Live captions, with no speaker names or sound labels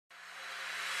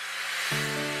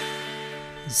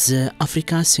The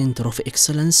Africa Center of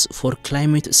Excellence for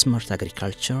Climate Smart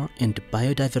Agriculture and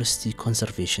Biodiversity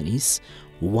Conservation is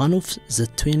one of the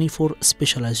 24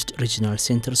 specialized regional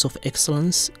centers of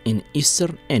excellence in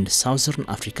Eastern and Southern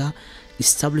Africa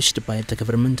established by the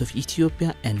government of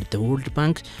Ethiopia and the World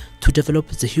Bank to develop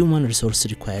the human resource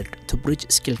required to bridge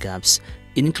skill gaps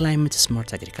in climate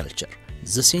smart agriculture.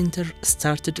 The center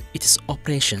started its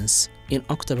operations in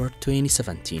October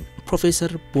 2017. Professor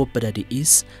Bob Badadi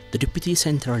is the Deputy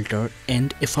Center Elder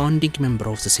and a founding member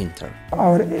of the center.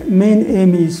 Our main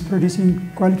aim is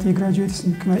producing quality graduates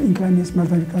in climate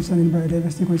smart agriculture and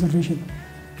biodiversity conservation.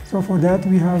 So for that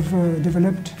we have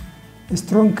developed a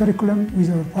strong curriculum with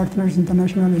our partners,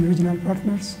 international and regional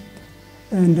partners,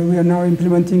 and we are now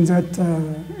implementing that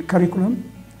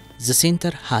curriculum. The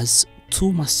center has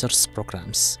two master's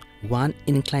programs, one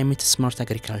in climate smart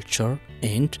agriculture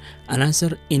and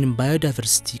another in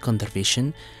biodiversity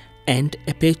conservation, and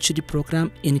a PhD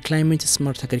program in climate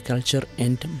smart agriculture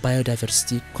and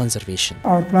biodiversity conservation.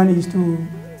 Our plan is to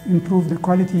improve the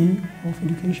quality of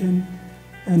education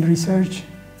and research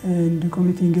and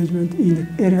community engagement in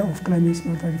the area of climate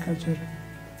smart agriculture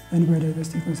and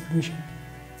biodiversity conservation.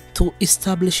 To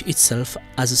establish itself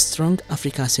as a strong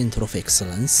Africa Center of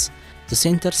Excellence, the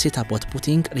center set about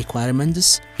putting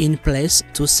requirements in place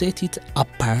to set it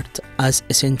apart as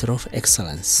a center of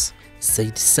excellence. They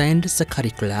designed the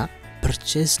curricula,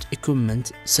 purchased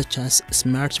equipment such as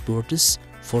smart boards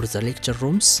for the lecture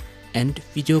rooms and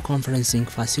video conferencing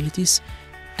facilities,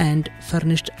 and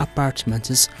furnished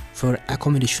apartments for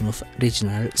accommodation of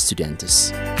regional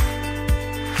students.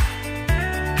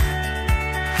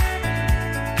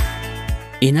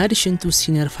 In addition to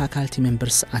senior faculty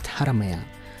members at Haramaya,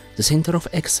 the Center of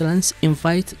Excellence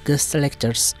invites guest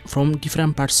lecturers from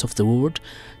different parts of the world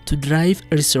to drive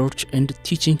research and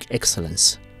teaching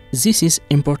excellence. This is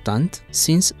important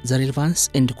since the relevance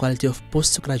and quality of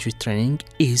postgraduate training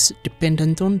is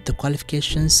dependent on the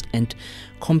qualifications and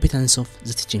competence of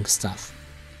the teaching staff.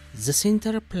 The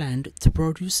center planned to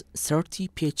produce 30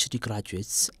 PhD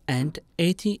graduates and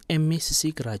 80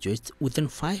 MSc graduates within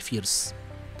 5 years.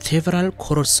 Several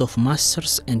cohorts of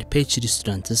master's and PhD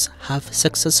students have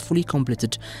successfully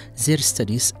completed their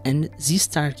studies, and this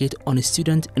target on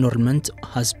student enrollment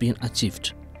has been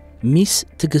achieved. Ms.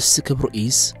 Tigist Kibru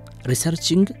is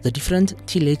researching the different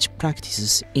tillage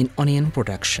practices in onion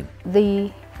production.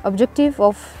 The objective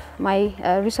of my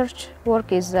research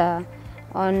work is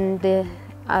on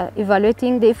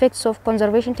evaluating the effects of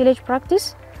conservation tillage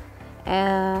practice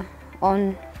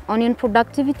on onion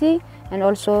productivity and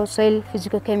also soil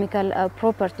physicochemical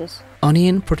properties.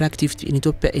 Onion productivity in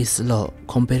Ethiopia is low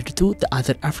compared to the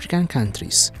other African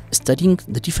countries. Studying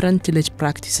the different tillage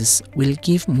practices will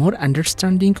give more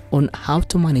understanding on how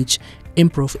to manage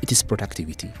improve its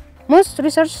productivity. Most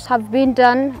research have been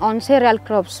done on cereal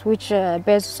crops, which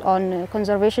based on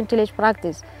conservation tillage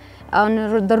practice.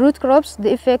 On the root crops,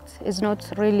 the effect is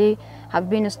not really have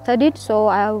been studied, so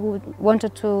I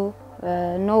wanted to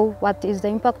know what is the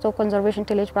impact of conservation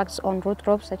tillage practice on root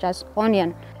crops such as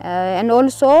onion. And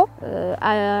also,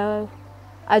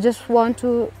 I just want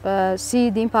to see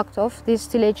the impact of this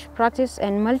tillage practice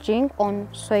and mulching on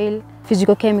soil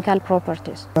physicochemical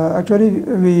properties. Actually,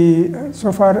 we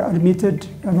so far admitted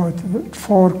about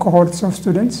 4 cohorts of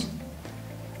students.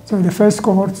 So the first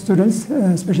cohort students,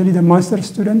 especially the master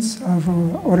students, have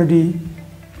already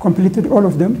completed, all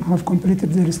of them have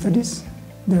completed their studies.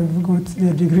 They've got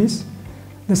their degrees.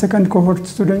 The second cohort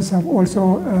students have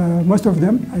also, most of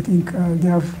them, I think they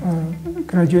have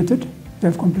graduated, they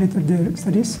have completed their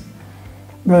studies.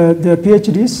 But the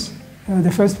PhDs,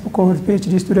 the first cohort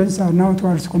PhD students are now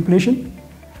towards completion.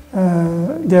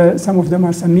 Some of them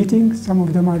are submitting, some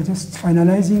of them are just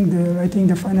finalizing, writing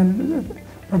the final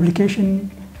publication.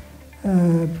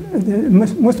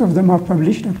 Most of them are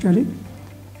published actually,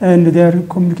 and they are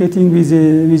communicating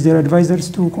with their advisors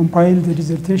to compile the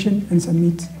dissertation and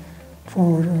submit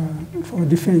for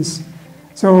defense.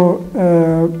 So,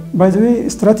 by the way,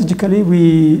 strategically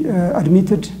we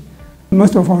admitted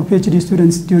most of our PhD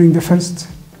students during the first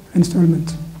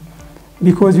installment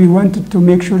because we wanted to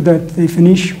make sure that they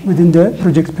finish within the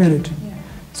project period. Yeah.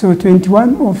 So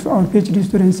 21 of our PhD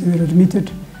students were admitted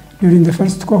during the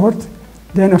first cohort.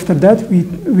 Then after that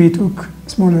we took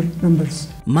smaller numbers.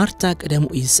 Marta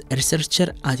Kademu is a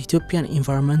researcher at Ethiopian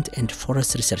Environment and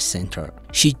Forest Research Center.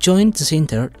 She joined the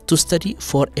center to study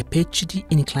for a PhD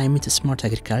in climate-smart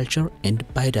agriculture and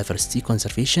biodiversity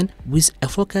conservation with a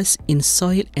focus in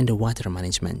soil and water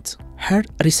management. Her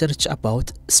research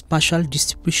about spatial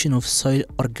distribution of soil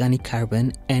organic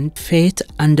carbon and fate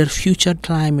under future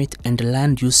climate and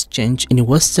land use change in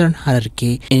Western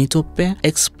Hararghe in Ethiopia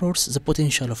explores the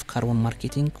potential of carbon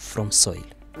marketing from soil.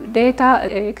 Data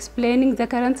explaining the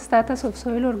current status of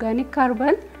soil organic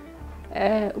carbon,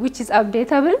 which is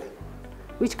updatable,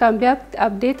 which can be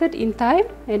updated in time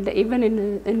and even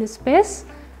in space.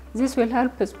 This will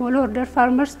help smallholder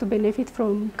farmers to benefit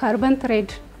from carbon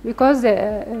trade because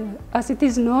as it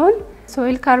is known,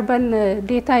 soil carbon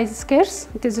data is scarce,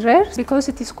 it is rare because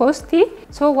it is costly.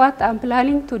 So what I'm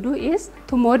planning to do is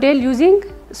to model using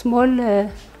small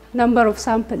number of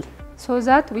samples, so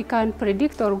that we can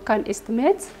predict or we can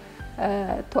estimate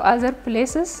to other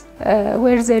places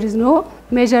where there is no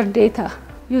measured data,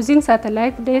 using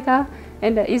satellite data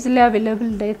and easily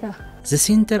available data. The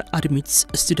center admits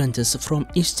students from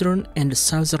Eastern and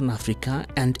Southern Africa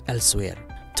and elsewhere.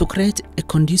 To create a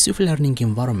conducive learning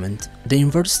environment, the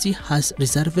university has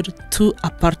reserved 2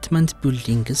 apartment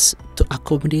buildings to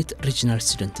accommodate regional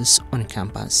students on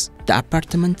campus. The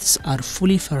apartments are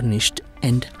fully furnished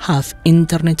and have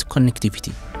internet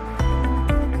connectivity.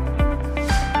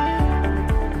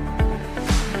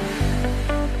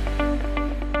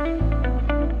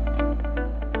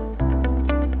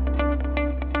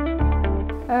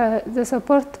 The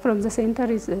support from the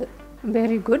center is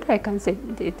very good. I can say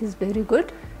it is very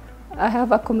good. I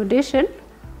have accommodation.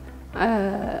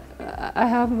 I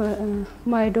have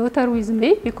my daughter with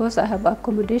me because I have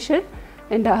accommodation,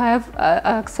 and I have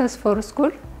access for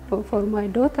school for my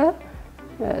daughter.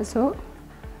 So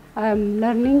I am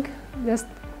learning just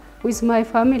with my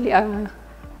family,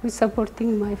 with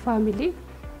supporting my family.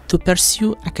 To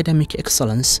pursue academic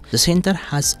excellence, the center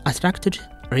has attracted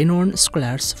renowned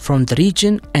scholars from the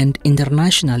region and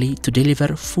internationally to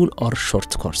deliver full or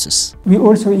short courses. We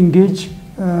also engage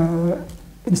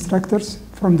instructors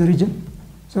from the region.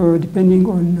 So depending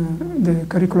on the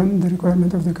curriculum, the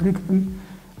requirement of the curriculum,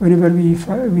 whenever we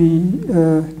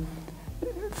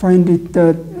find it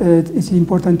that it's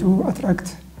important to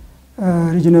attract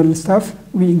regional staff,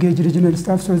 we engage regional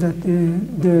staff so that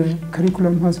the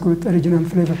curriculum has got a regional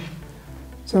flavor.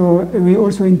 So we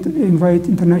also invite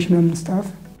international staff.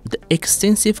 The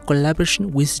extensive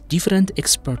collaboration with different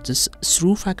experts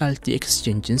through faculty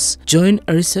exchanges, joint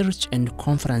research and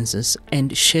conferences,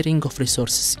 and sharing of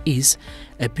resources is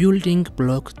a building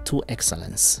block to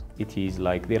excellence. It is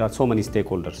like there are so many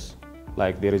stakeholders.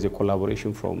 Like there is a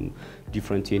collaboration from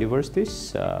different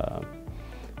universities,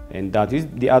 and that is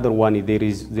the other one. There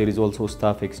is also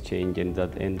staff exchange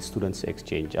and students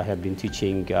exchange. I have been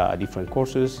teaching different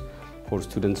courses for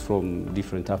students from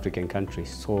different African countries.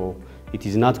 So it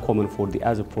is not common for the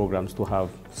other programs to have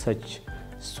such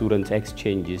student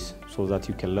exchanges so that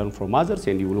you can learn from others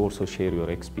and you will also share your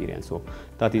experience. So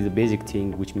that is the basic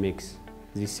thing which makes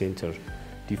this center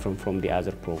different from the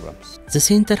other programs. The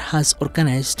center has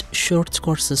organized short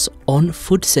courses on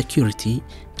food security,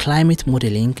 climate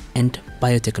modeling, and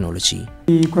biotechnology.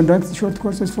 We conduct short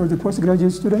courses for the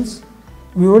postgraduate students.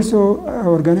 We also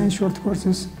organize short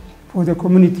courses for the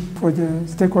community, for the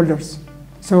stakeholders.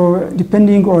 So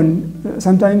depending on,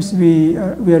 sometimes we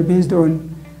are based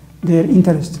on their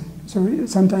interest. So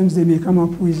sometimes they may come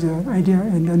up with an idea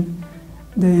and then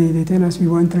they tell us we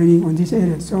want training on this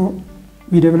area. So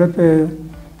we develop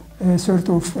a sort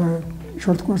of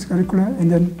short course curricula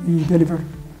and then we deliver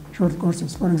short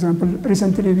courses. For example,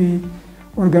 recently we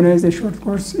organized a short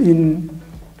course in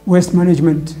waste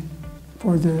management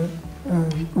for the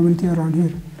community around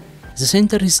here. The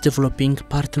center is developing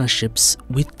partnerships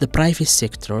with the private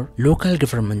sector, local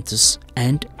governments,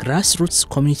 and grassroots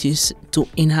communities to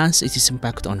enhance its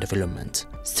impact on development.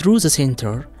 Through the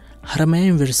center, Haramaya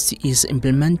University is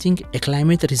implementing a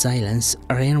climate resilience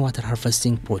rainwater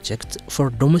harvesting project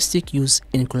for domestic use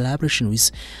in collaboration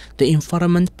with the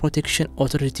Environment Protection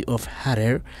Authority of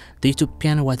Harar, the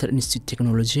Ethiopian Water Institute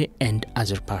Technology, and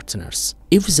other partners.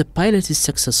 If the pilot is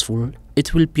successful,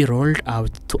 it will be rolled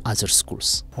out to other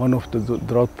schools. One of the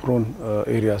drought-prone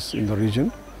areas in the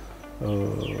region,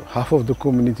 half of the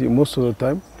community, most of the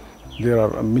time, there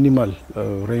are minimal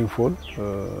rainfall,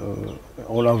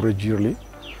 on average yearly.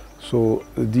 So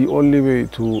the only way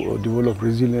to develop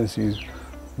resilience is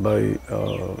by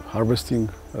harvesting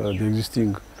the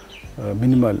existing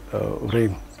minimal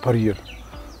rain per year.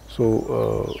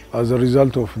 So as a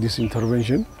result of this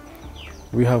intervention,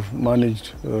 we have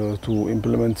managed to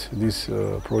implement this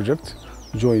project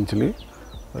jointly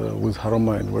with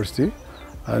Haromaya University,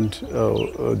 and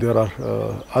there are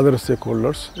other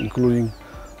stakeholders, including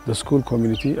the school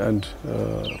community and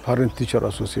parent-teacher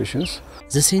associations.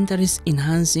 The center is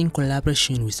enhancing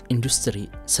collaboration with industry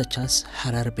such as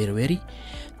Harar Berweri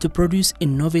to produce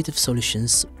innovative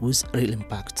solutions with real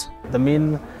impact. The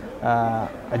main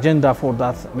agenda for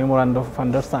that memorandum of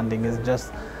understanding is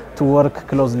just to work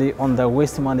closely on the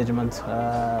waste management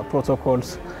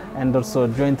protocols, and also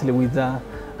jointly with the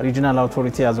regional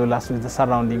authority as well as with the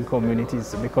surrounding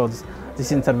communities, because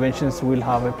these interventions will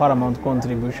have a paramount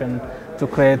contribution to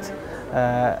create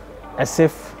a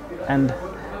safe and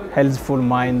healthful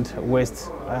mine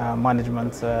waste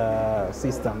management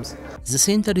systems. The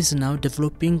center is now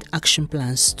developing action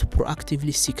plans to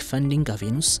proactively seek funding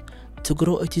avenues to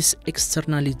grow its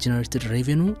externally generated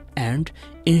revenue and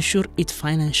ensure its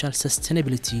financial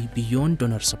sustainability beyond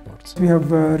donor support. We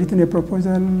have written a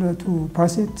proposal to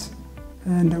pass it,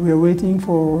 and we are waiting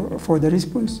for the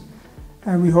response.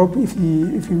 And we hope if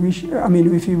we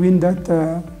win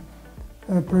that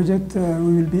project,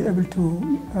 we will be able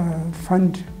to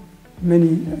fund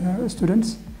many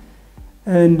students.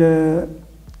 And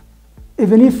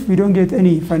even if we don't get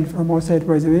any fund from outside,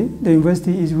 by the way, the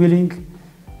university is willing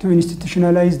to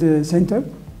institutionalize the center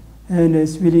and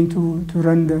is willing to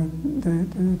run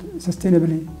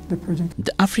sustainably the project.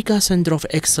 The Africa Center of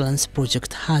Excellence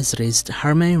project has raised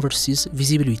Haromaya University's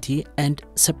visibility and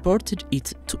supported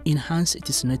it to enhance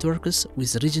its networks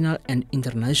with regional and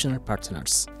international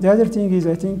partners. The other thing is,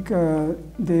 I think,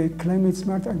 the climate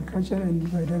smart agriculture and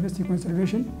biodiversity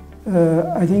conservation.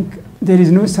 I think there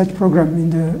is no such program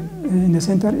in the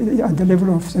center at the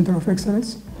level of Center of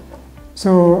Excellence.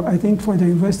 So I think for the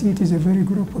university it is a very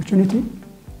good opportunity,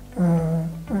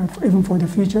 even for the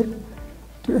future,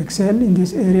 to excel in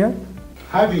this area.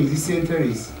 Having this center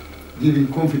is giving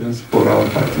confidence for our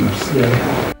partners.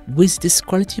 Yeah. With this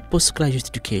quality postgraduate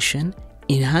education,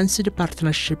 enhanced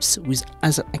partnerships with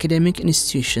other academic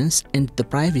institutions and the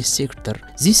private sector,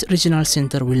 this regional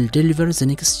center will deliver the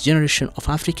next generation of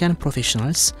African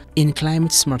professionals in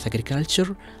climate-smart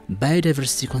agriculture,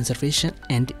 biodiversity conservation,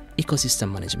 and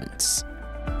ecosystem management.